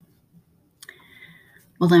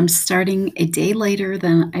Well, I'm starting a day later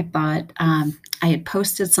than I thought. I had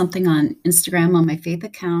posted something on Instagram on my faith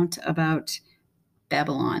account about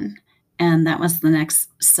Babylon, and that was the next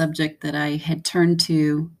subject that I had turned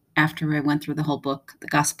to after I went through the whole book, the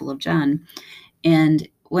Gospel of John. And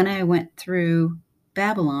when I went through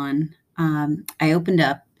Babylon, I opened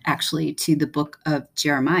up actually to the book of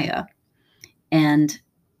Jeremiah. And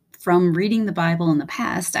from reading the Bible in the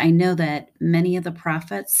past, I know that many of the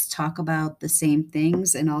prophets talk about the same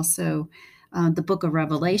things, and also the book of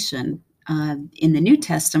Revelation in the New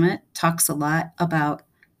Testament talks a lot about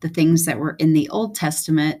the things that were in the Old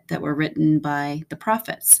Testament that were written by the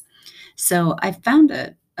prophets. So I found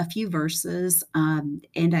a few verses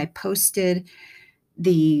and I posted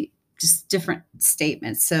the just different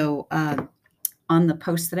statements. So on the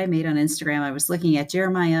post that I made on Instagram, I was looking at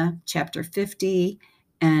Jeremiah chapter 50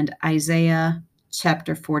 and Isaiah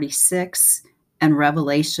chapter 46 and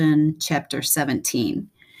Revelation chapter 17.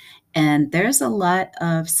 And there's a lot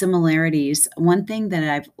of similarities. One thing that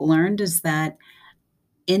I've learned is that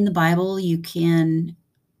in the Bible,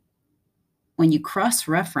 when you cross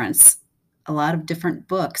reference a lot of different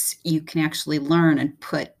books, you can actually learn and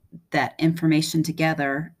put that information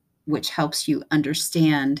together, which helps you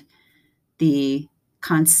understand the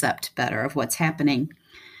concept better of what's happening.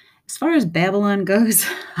 As far as Babylon goes,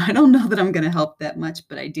 I don't know that I'm going to help that much,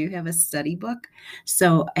 but I do have a study book.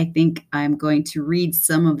 So I think I'm going to read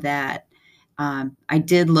some of that. I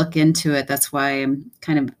did look into it. That's why I'm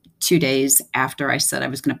kind of 2 days after I said I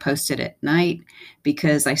was going to post it at night,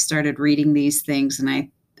 because I started reading these things and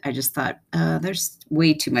I just thought, there's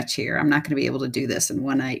way too much here. I'm not going to be able to do this in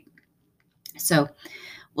one night. So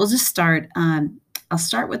we'll just start. I'll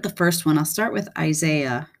start with the first one. I'll start with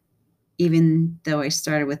Isaiah, even though I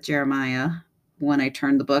started with Jeremiah when I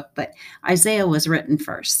turned the book, but Isaiah was written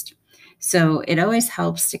first. So it always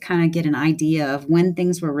helps to kind of get an idea of when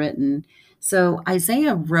things were written. So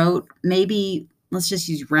Isaiah wrote, maybe let's just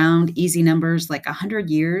use round, easy numbers, like 100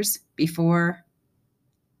 years before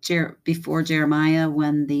Jeremiah,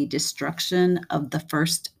 when the destruction of the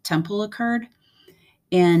first temple occurred.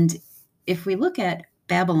 And if we look at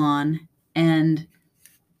Babylon and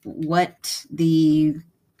what the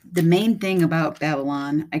main thing about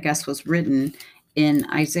Babylon, I guess, was written in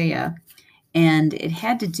Isaiah, and it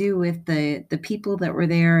had to do with the people that were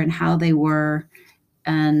there and how they were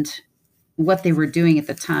and what they were doing at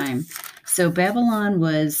the time. So Babylon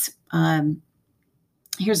was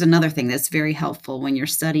here's another thing that's very helpful when you're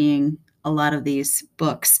studying a lot of these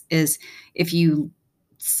books, is if you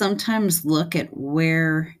sometimes look at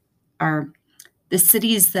where are the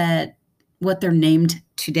cities that what they're named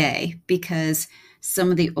today, because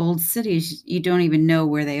some of the old cities you don't even know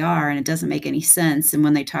where they are and it doesn't make any sense. And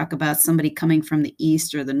when they talk about somebody coming from the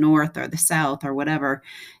east or the north or the south or whatever,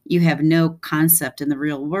 you have no concept in the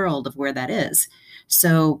real world of where that is.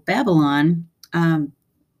 So Babylon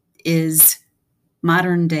is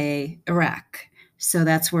modern day Iraq. So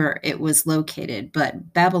that's where it was located.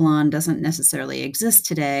 But Babylon doesn't necessarily exist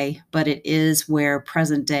today, but it is where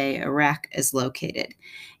present day Iraq is located.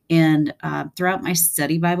 And throughout my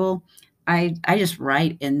study Bible, I just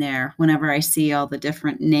write in there whenever I see all the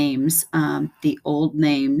different names, the old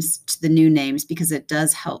names to the new names, because it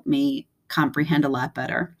does help me comprehend a lot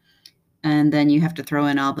better. And then you have to throw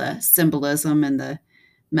in all the symbolism and the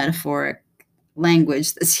metaphoric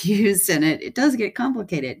language that's used in it. It does get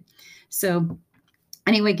complicated. So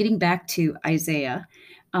anyway, getting back to Isaiah,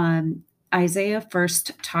 Isaiah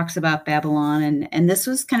first talks about Babylon, and this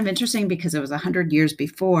was kind of interesting because it was 100 years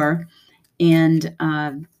before, and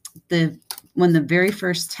when the very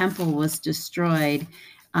first temple was destroyed,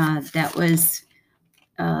 that was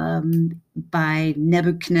by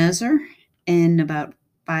Nebuchadnezzar in about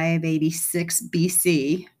 586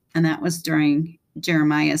 BC, and that was during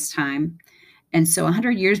Jeremiah's time. And so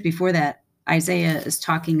 100 years before that, Isaiah is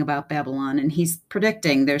talking about Babylon, and he's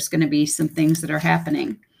predicting there's going to be some things that are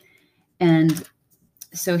happening. And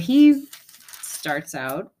so he starts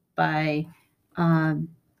out by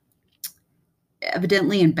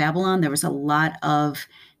evidently in Babylon, there was a lot of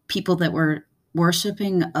people that were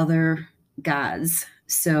worshiping other gods.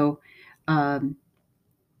 So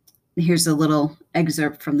here's a little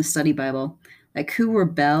excerpt from the study Bible. Like, who were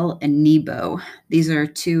Bel and Nebo? These are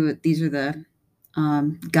the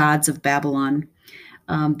gods of Babylon.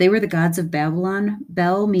 They were the gods of Babylon.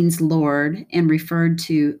 Bel means Lord and referred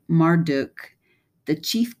to Marduk, the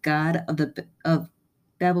chief god of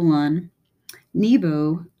Babylon.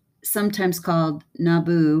 Nebo, sometimes called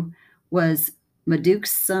Nabu, was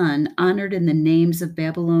Marduk's son, honored in the names of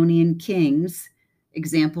Babylonian kings,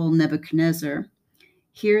 example Nebuchadnezzar.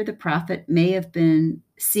 Here the prophet may have been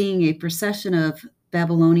seeing a procession of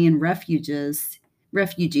Babylonian refugees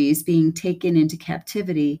being taken into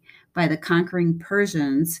captivity by the conquering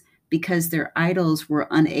Persians because their idols were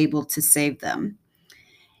unable to save them.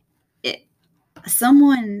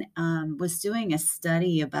 Someone was doing a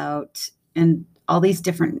study about and all these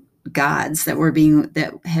different gods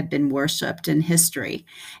that had been worshipped in history,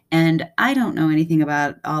 and I don't know anything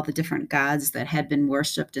about all the different gods that had been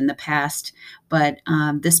worshipped in the past, but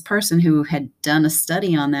this person who had done a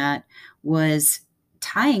study on that was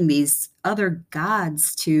tying these other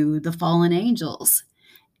gods to the fallen angels.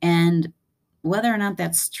 And whether or not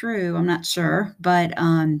that's true, I'm not sure, but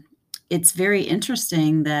it's very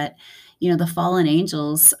interesting that the fallen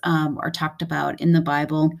angels are talked about in the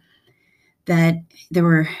Bible. That there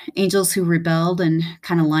were angels who rebelled and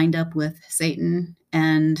kind of lined up with Satan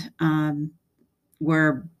and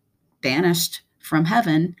were banished from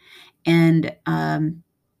heaven. And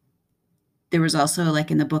there was also, like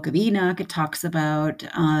in the book of Enoch, it talks about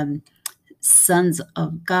sons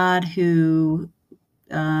of God who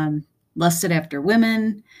lusted after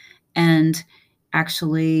women and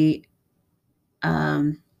actually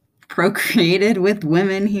procreated with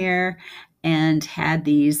women here and had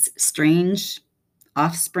these strange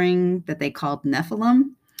offspring that they called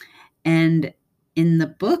Nephilim. And in the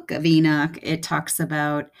book of Enoch, it talks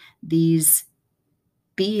about these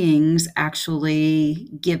beings actually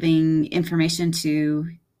giving information to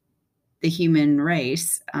the human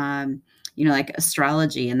race, like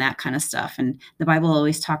astrology and that kind of stuff. And the Bible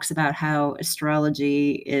always talks about how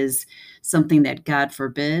astrology is something that God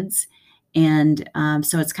forbids. And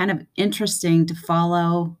so it's kind of interesting to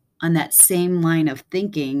follow on that same line of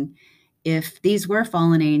thinking. If these were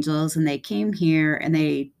fallen angels and they came here and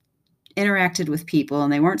they interacted with people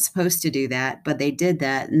and they weren't supposed to do that, but they did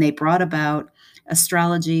that, and they brought about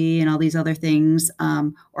astrology and all these other things,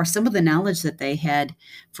 or some of the knowledge that they had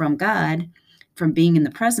from God, from being in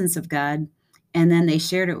the presence of God, and then they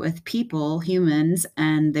shared it with people, humans,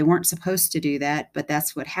 and they weren't supposed to do that, but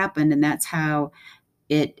that's what happened, and that's how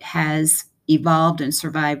it has evolved and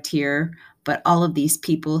survived here. But all of these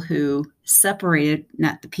people who separated,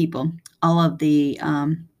 not the people, all of the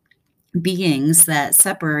beings that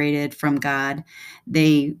separated from God,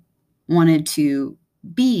 they wanted to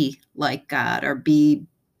be like God or be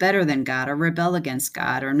better than God or rebel against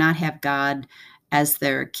God or not have God as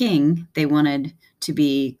their king. They wanted to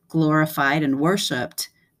be glorified and worshiped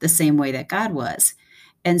the same way that God was.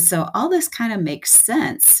 And so all this kind of makes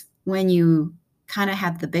sense when you kind of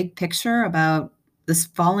have the big picture about this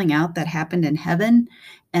falling out that happened in heaven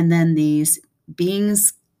and then these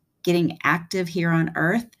beings getting active here on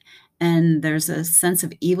earth. And there's a sense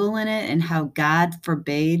of evil in it and how God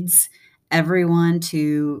forbids everyone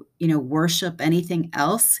to, worship anything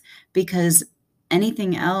else, because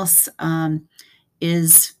anything else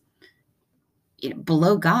is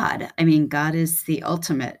below God. I mean, God is the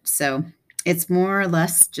ultimate. So it's more or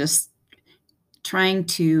less just trying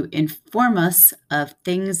to inform us of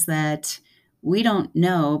things that we don't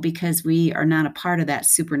know because we are not a part of that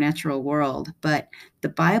supernatural world. But the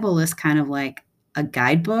Bible is kind of like a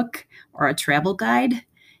guidebook or a travel guide,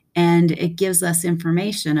 and it gives us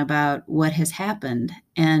information about what has happened.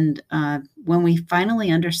 And when we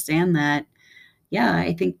finally understand that, yeah,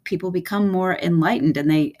 I think people become more enlightened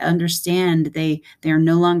and they understand they are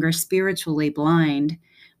no longer spiritually blind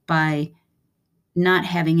by not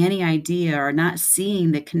having any idea or not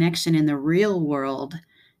seeing the connection in the real world.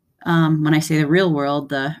 When I say the real world,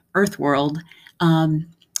 the earth world,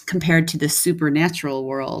 compared to the supernatural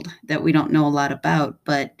world that we don't know a lot about,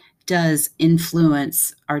 but does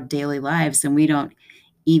influence our daily lives. And we don't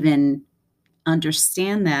even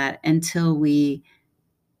understand that until we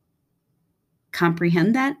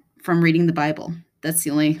comprehend that from reading the Bible. That's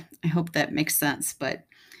the only, I hope that makes sense, but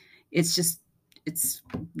it's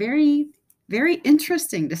very, very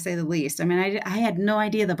interesting to say the least. I mean, I had no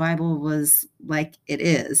idea the Bible was like it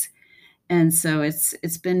is. And so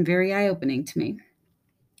it's been very eye-opening to me.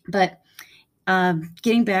 But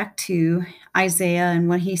getting back to Isaiah and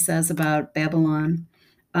what he says about Babylon,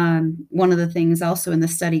 one of the things also in the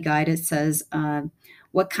study guide, it says,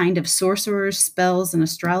 what kind of sorcerers, spells, and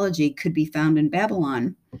astrology could be found in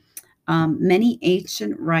Babylon? Many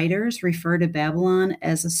ancient writers refer to Babylon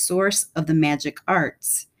as a source of the magic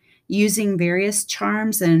arts. Using various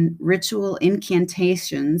charms and ritual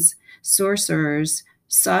incantations, sorcerers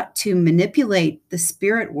sought to manipulate the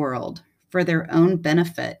spirit world for their own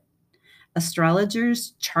benefit.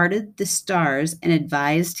 Astrologers charted the stars and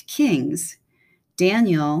advised kings.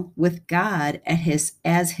 Daniel, with God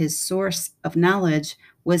as his source of knowledge,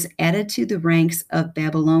 was added to the ranks of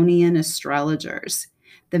Babylonian astrologers.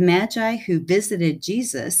 The Magi who visited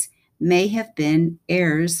Jesus may have been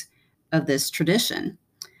heirs of this tradition.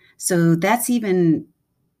 So that's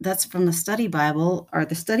from the study Bible or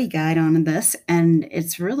the study guide on this, and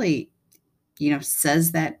it's really,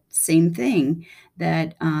 says that same thing,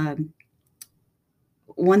 that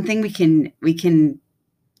one thing we can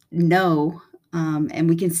know, and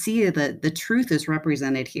we can see that the truth is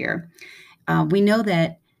represented here. We know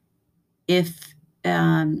that if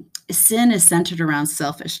sin is centered around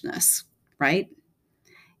selfishness, right?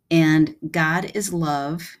 And God is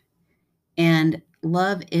love, and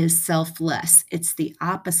love is selfless. It's the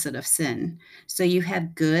opposite of sin. So you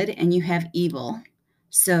have good and you have evil.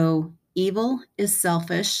 So evil is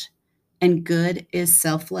selfish and good is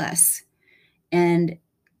selfless. And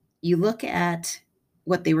you look at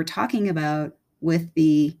what they were talking about with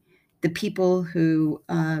the people who,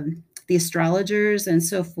 the astrologers and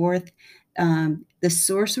so forth, the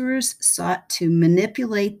sorcerers sought to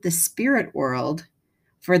manipulate the spirit world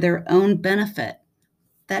for their own benefit.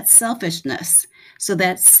 That's selfishness. So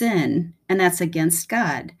that's sin, and that's against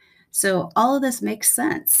God. So all of this makes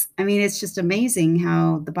sense. I mean, it's just amazing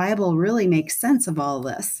how the Bible really makes sense of all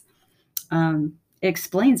of this. It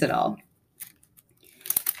explains it all.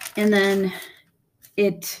 And then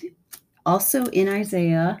it also in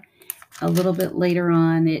Isaiah, a little bit later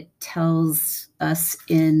on, it tells us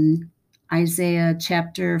in Isaiah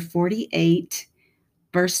chapter 48,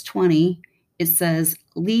 verse 20, it says,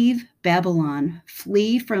 "Leave Babylon,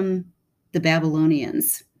 flee from the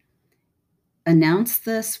Babylonians. Announce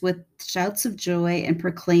this with shouts of joy and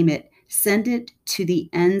proclaim it. Send it to the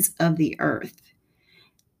ends of the earth."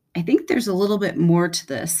 I think there's a little bit more to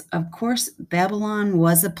this. Of course, Babylon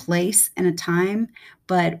was a place and a time,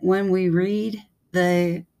 but when we read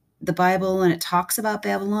the Bible and it talks about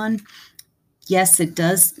Babylon, yes, it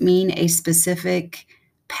does mean a specific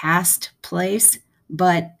past place,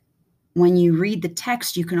 but when you read the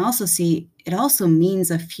text, you can also see it also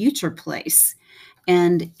means a future place.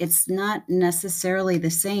 And it's not necessarily the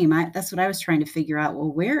same. That's what I was trying to figure out.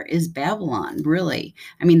 Well, where is Babylon really?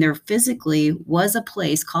 I mean, there physically was a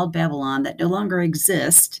place called Babylon that no longer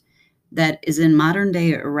exists, that is in modern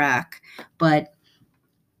day Iraq, but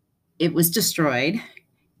it was destroyed.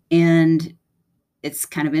 And it's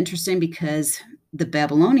kind of interesting because the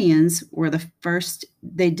Babylonians were the first,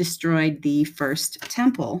 they destroyed the first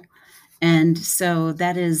temple. And so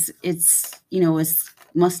it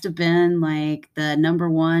must have been like the number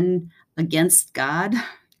one against God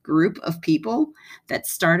group of people that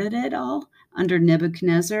started it all under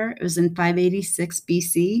Nebuchadnezzar. It was in 586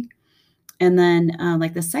 BC. And then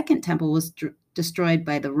like the second temple was destroyed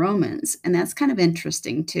by the Romans. And that's kind of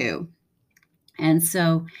interesting too. And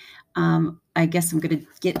so I guess I'm going to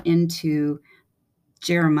get into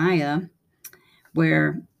Jeremiah,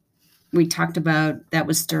 where we talked about that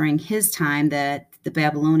was during his time that the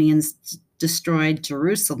Babylonians destroyed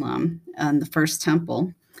Jerusalem and the first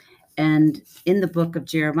temple. And in the book of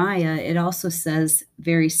Jeremiah, it also says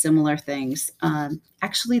very similar things.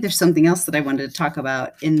 Actually, there's something else that I wanted to talk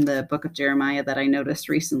about in the book of Jeremiah that I noticed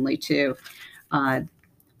recently too,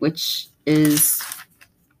 which is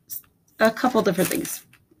a couple different things.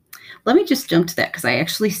 Let me just jump to that because I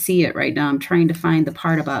actually see it right now. I'm trying to find the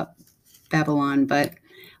part about Babylon, but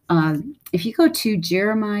if you go to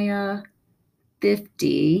Jeremiah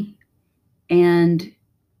 50 and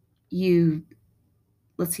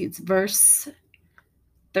let's see, it's verse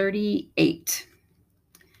 38.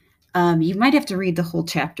 You might have to read the whole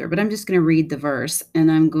chapter, but I'm just going to read the verse,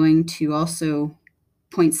 and I'm going to also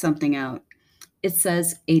point something out. It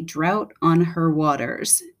says, "A drought on her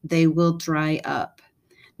waters, they will dry up."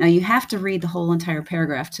 Now, you have to read the whole entire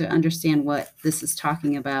paragraph to understand what this is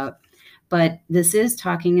talking about. But this is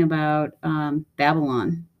talking about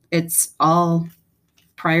Babylon. It's all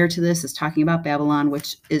prior to this is talking about Babylon,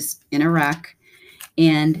 which is in Iraq.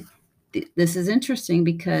 And this is interesting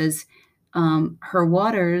because her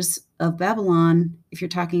waters of Babylon, if you're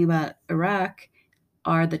talking about Iraq,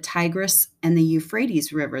 are the Tigris and the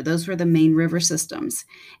Euphrates River. Those were the main river systems.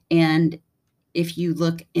 And if you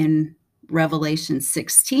look in Revelation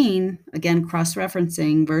 16, again,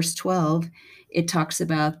 cross-referencing verse 12, it talks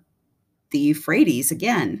about the Euphrates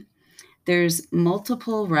again. There's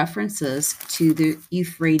multiple references to the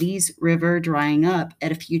Euphrates River drying up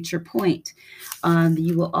at a future point.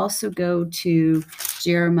 You will also go to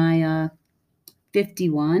Jeremiah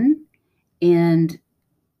 51 and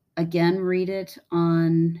again read it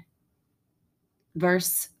on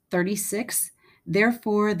verse 36.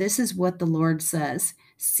 "Therefore, this is what the Lord says.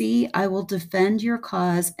 See, I will defend your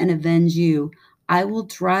cause and avenge you. I will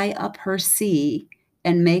dry up her sea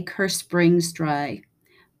and make her springs dry.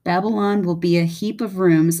 Babylon will be a heap of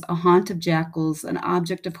rooms, a haunt of jackals, an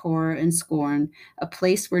object of horror and scorn, a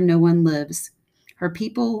place where no one lives. Her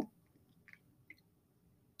people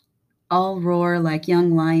all roar like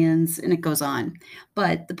young lions, and it goes on.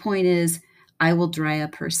 But the point is, I will dry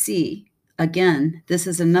up her sea. Again, this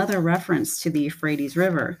is another reference to the Euphrates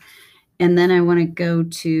River. And then I want to go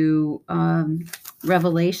to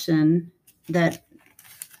Revelation, that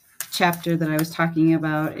chapter that I was talking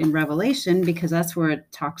about in Revelation, because that's where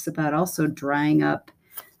it talks about also drying up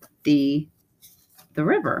the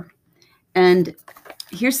river. And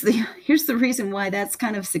here's the reason why that's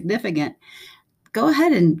kind of significant. Go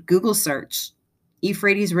ahead and Google search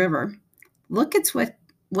Euphrates River. Look at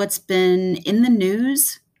what's been in the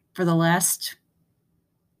news for the last,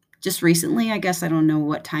 just recently, I guess. I don't know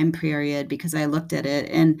what time period, because I looked at it,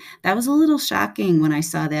 and that was a little shocking when I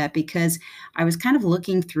saw that, because I was kind of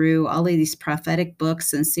looking through all of these prophetic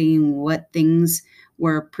books and seeing what things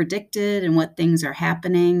were predicted and what things are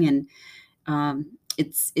happening. And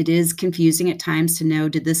it is confusing at times to know,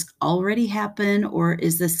 did this already happen, or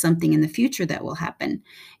is this something in the future that will happen?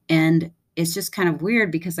 And it's just kind of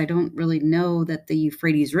weird, because I don't really know that the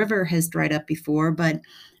Euphrates River has dried up before, but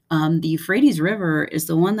the Euphrates River is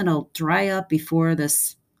the one that'll dry up before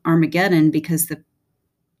this Armageddon, because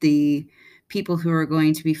the people who are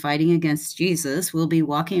going to be fighting against Jesus will be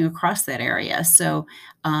walking across that area. So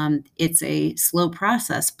it's a slow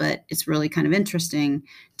process, but it's really kind of interesting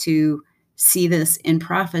to see this in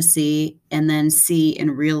prophecy and then see in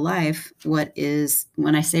real life what is,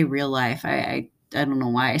 when I say real life, I don't know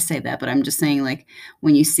why I say that, but I'm just saying, like,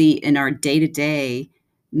 when you see in our day-to-day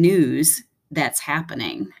news that's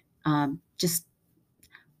happening, just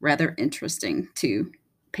rather interesting to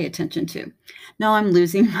pay attention to. Now I'm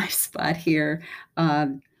losing my spot here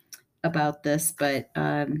about this, but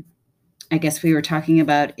I guess we were talking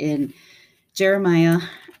about in Jeremiah.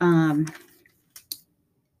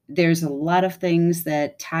 There's a lot of things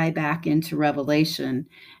that tie back into Revelation.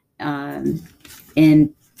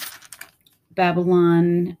 In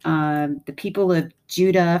Babylon, the people of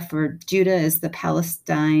Judah, for Judah is the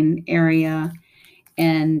Palestine area,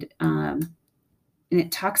 and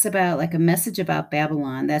it talks about, like, a message about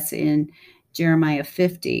Babylon. That's in Jeremiah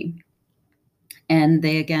 50. And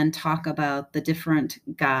they again talk about the different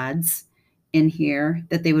gods in here,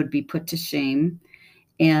 that they would be put to shame.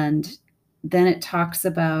 And then it talks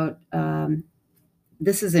about,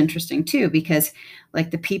 this is interesting too, because,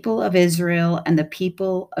 like, the people of Israel and the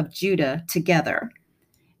people of Judah together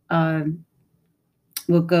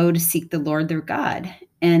will go to seek the Lord their God.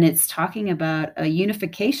 And it's talking about a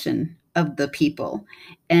unification of the people.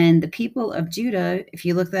 And the people of Judah, if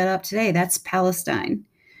you look that up today, that's Palestine.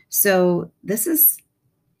 So this is,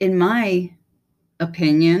 in my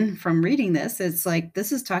opinion, from reading this, it's like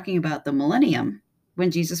this is talking about the millennium,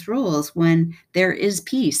 when Jesus rules, when there is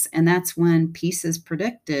peace. And that's when peace is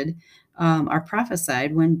predicted, are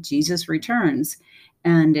prophesied, when Jesus returns.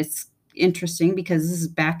 And it's interesting because this is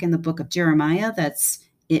back in the book of Jeremiah. That's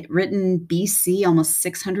it, written BC, almost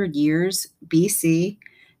 600 years BC.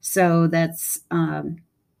 So that's kind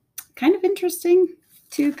of interesting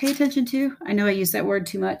to pay attention to. I know I use that word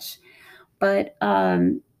too much, but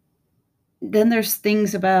then there's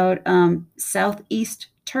things about southeast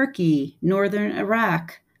Turkey, northern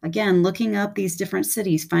Iraq. Again, looking up these different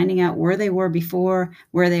cities, finding out where they were before,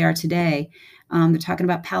 where they are today. They're talking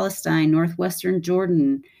about Palestine, northwestern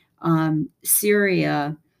Jordan,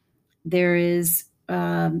 Syria. There is,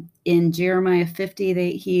 in Jeremiah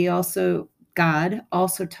 50, God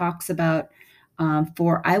also talks about,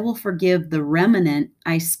 for I will forgive the remnant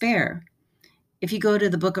I spare. If you go to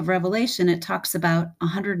the book of Revelation, it talks about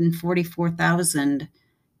 144,000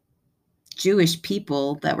 Jewish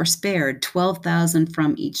people that were spared, 12,000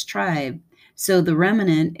 from each tribe. So the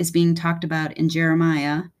remnant is being talked about in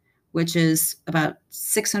Jeremiah, which is about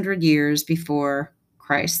 600 years before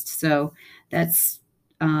Christ. So that's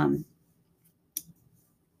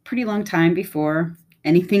pretty long time before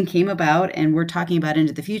anything came about. And we're talking about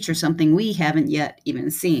into the future, something we haven't yet even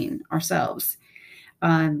seen ourselves.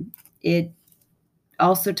 It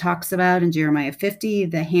also talks about in Jeremiah 50,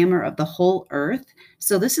 the hammer of the whole earth.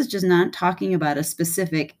 So this is just not talking about a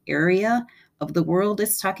specific area of the world.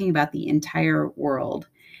 It's talking about the entire world.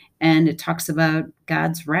 And it talks about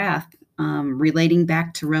God's wrath, relating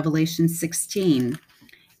back to Revelation 16.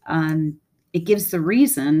 It gives the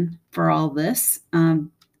reason for all this,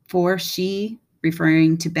 for she,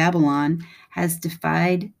 referring to Babylon, has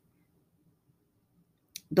defied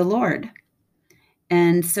the Lord.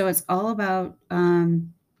 And so it's all about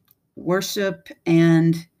worship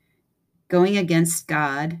and going against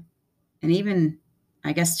God, and even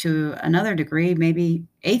I guess to another degree, maybe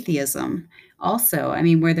atheism also. I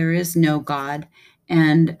mean, where there is no God.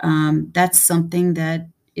 And that's something that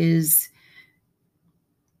is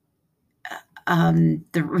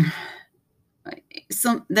the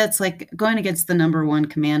that's like going against the number one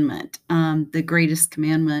commandment, the greatest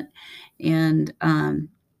commandment, and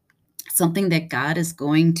something that God is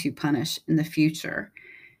going to punish in the future.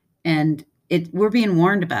 And we're being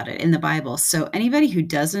warned about it in the Bible. So anybody who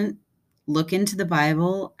doesn't look into the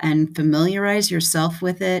Bible and familiarize yourself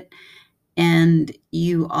with it, and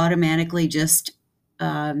you automatically just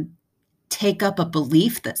um, take up a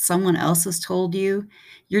belief that someone else has told you,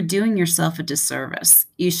 you're doing yourself a disservice.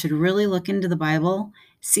 You should really look into the Bible,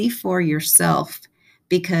 see for yourself,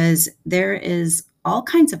 because there is all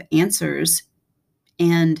kinds of answers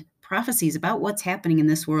and prophecies about what's happening in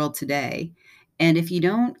this world today. And if you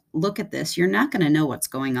don't look at this, you're not going to know what's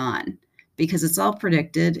going on because it's all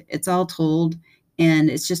predicted, it's all told, and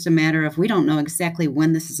it's just a matter of we don't know exactly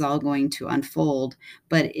when this is all going to unfold,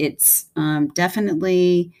 but it's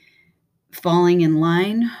definitely falling in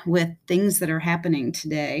line with things that are happening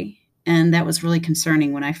today. And that was really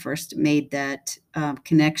concerning when I first made that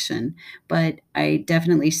connection. But I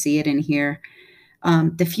definitely see it in here.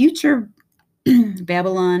 The future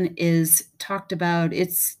Babylon is talked about,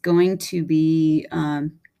 it's going to be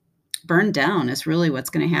burned down, is really what's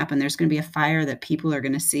going to happen. There's going to be a fire that people are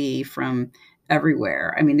going to see from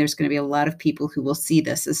everywhere. I mean, there's going to be a lot of people who will see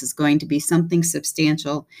this. This is going to be something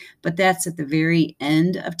substantial, but that's at the very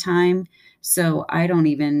end of time. So I don't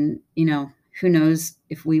even, who knows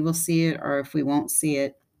if we will see it or if we won't see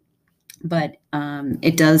it. But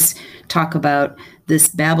it does talk about this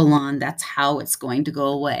Babylon. That's how it's going to go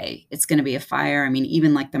away. It's going to be a fire. I mean,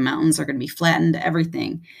 even like the mountains are going to be flattened,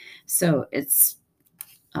 everything. So it's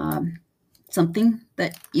something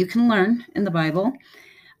that you can learn in the Bible.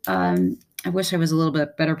 I wish I was a little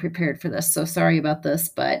bit better prepared for this. So sorry about this.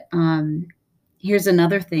 But here's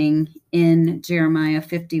another thing in Jeremiah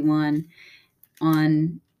 51.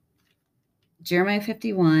 On Jeremiah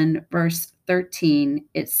 51, verse 13,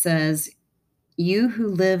 it says, "You who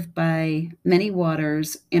live by many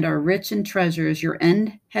waters and are rich in treasures, your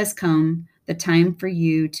end has come, the time for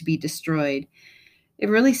you to be destroyed." It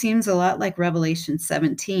really seems a lot like Revelation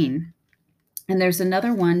 17. And there's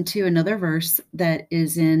another one too, another verse that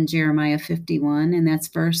is in Jeremiah 51, and that's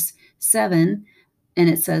verse 7. And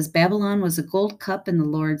it says, "Babylon was a gold cup in the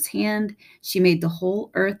Lord's hand. She made the whole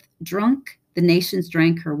earth drunk. The nations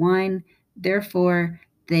drank her wine. Therefore,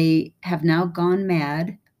 they have now gone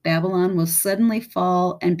mad. Babylon will suddenly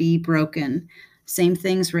fall and be broken." Same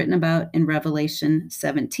things written about in Revelation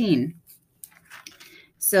 17.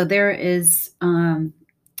 So there is, then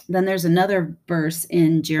there's another verse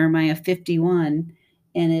in Jeremiah 51,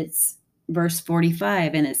 and it's verse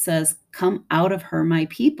 45, and it says, "Come out of her, my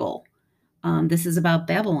people." This is about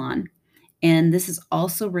Babylon. And this is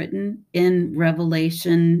also written in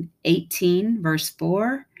Revelation 18, verse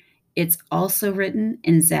 4. It's also written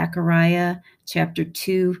in Zechariah chapter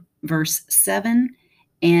 2, verse 7.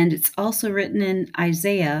 And it's also written in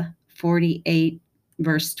Isaiah 48,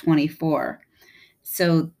 verse 24.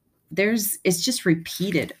 So it's just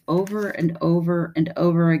repeated over and over and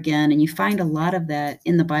over again. And you find a lot of that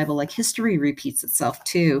in the Bible, like history repeats itself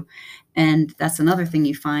too. And that's another thing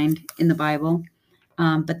you find in the Bible.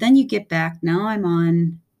 But then you get back, now I'm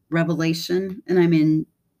on Revelation and I'm in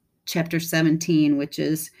chapter 17, which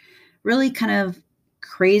is really kind of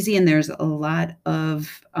crazy. And there's a lot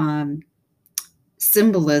of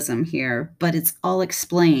symbolism here, but it's all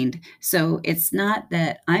explained. So it's not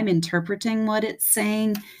that I'm interpreting what it's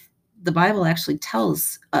saying. The Bible actually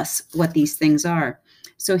tells us what these things are.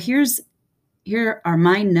 So here are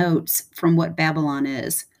my notes from what Babylon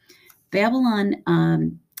is.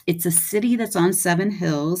 Babylon, it's a city that's on 7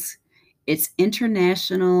 hills. It's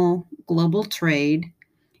international global trade.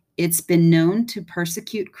 It's been known to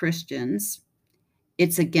persecute Christians.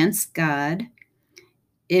 It's against God.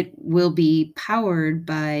 It will be powered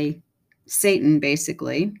by Satan,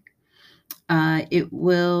 basically. It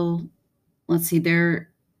will, let's see, there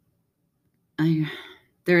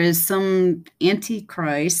is some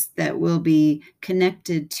antichrist that will be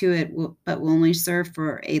connected to it, but will only serve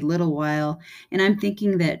for a little while. And I'm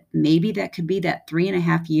thinking that maybe that could be that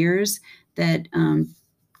 3.5 years that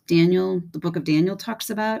the book of Daniel talks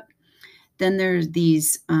about. Then there's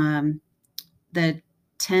these, the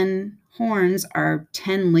 10 horns are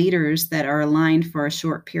 10 leaders that are aligned for a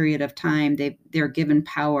short period of time. They're given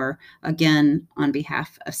power, again, on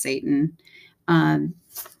behalf of Satan.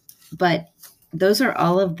 But those are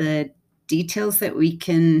all of the details that we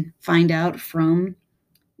can find out from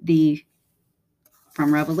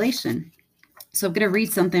Revelation. So I'm going to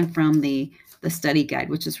read something from the study guide,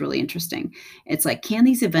 which is really interesting. It's like, can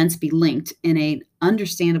these events be linked in an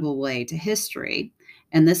understandable way to history?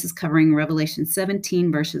 And this is covering Revelation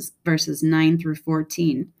 17 verses 9 through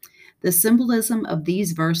 14. The symbolism of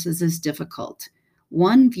these verses is difficult.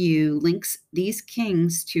 One view links these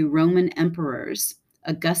kings to Roman emperors,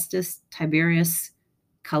 Augustus, Tiberius,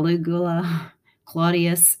 Caligula,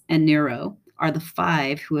 Claudius, and Nero are the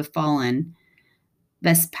five who have fallen.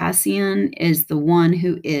 Vespasian is the one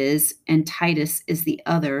who is, and Titus is the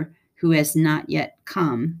other who has not yet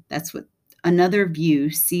come. That's what another view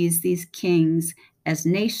sees these kings as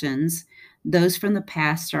nations. Those from the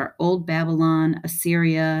past are Old Babylon,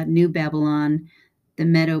 Assyria, New Babylon, the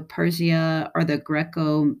Medo Persia, or the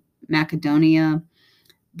Greco Macedonia.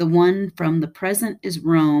 The one from the present is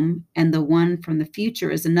Rome, and the one from the future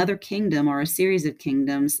is another kingdom or a series of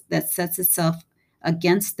kingdoms that sets itself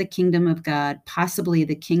against the kingdom of God, possibly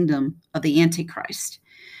the kingdom of the Antichrist.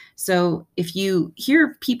 So if you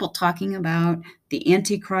hear people talking about the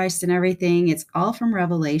Antichrist and everything, it's all from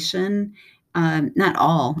Revelation. Not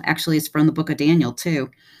all, actually, it's from the book of Daniel too.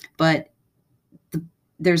 But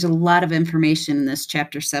there's a lot of information in this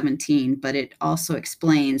chapter 17, but it also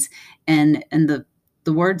explains, and the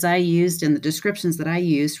words I used and the descriptions that I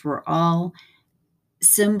used were all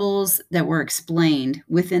symbols that were explained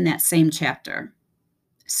within that same chapter.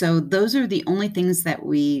 So those are the only things that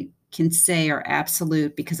we can say are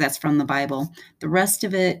absolute because that's from the Bible. The rest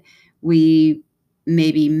of it, we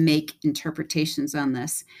maybe make interpretations on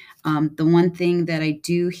this. The one thing that I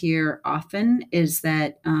do hear often is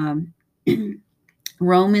that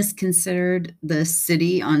Rome is considered the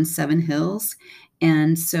city on seven hills.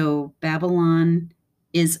 And so Babylon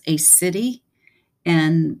is a city.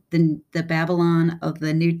 And the Babylon of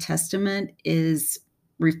the New Testament is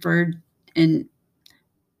referred in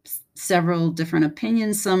several different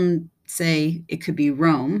opinions. Some say it could be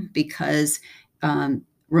Rome because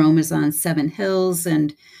Rome is on seven hills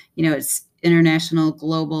and, it's international,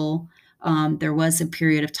 global. There was a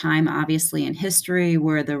period of time, obviously, in history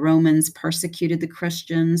where the Romans persecuted the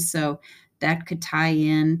Christians. So that could tie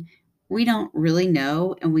in. We don't really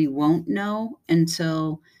know, and we won't know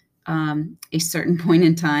until a certain point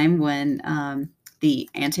in time when the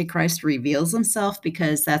Antichrist reveals himself,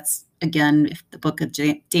 because that's, again, if the book of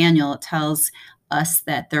Daniel, it tells us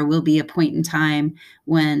that there will be a point in time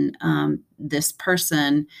when this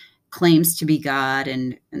person claims to be God,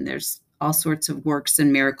 and there's all sorts of works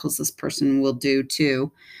and miracles this person will do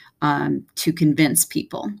to convince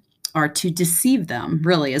people or to deceive them,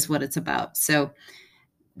 really is what it's about. So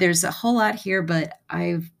there's a whole lot here, but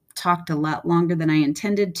I've talked a lot longer than I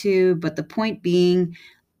intended to. But the point being,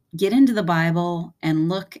 get into the Bible and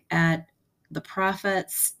look at the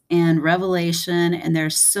prophets and Revelation, and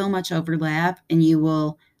there's so much overlap, and you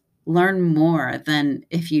will learn more than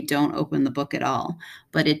if you don't open the book at all.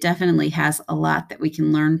 But it definitely has a lot that we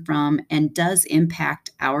can learn from and does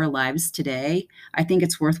impact our lives today. I think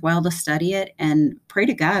it's worthwhile to study it, and pray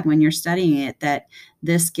to God when you're studying it that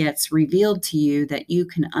this gets revealed to you, that you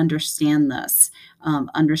can understand this,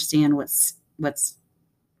 understand what's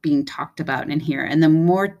being talked about in here. And the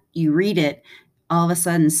more you read it, all of a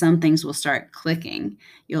sudden some things will start clicking.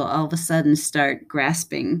 You'll all of a sudden start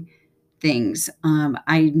grasping things.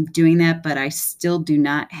 I'm doing that, but I still do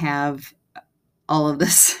not have all of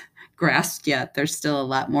this grasped yet. There's still a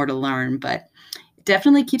lot more to learn, but it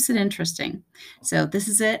definitely keeps it interesting. So this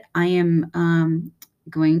is it. I am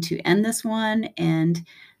going to end this one, and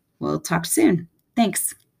we'll talk soon.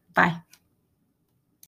 Thanks. Bye.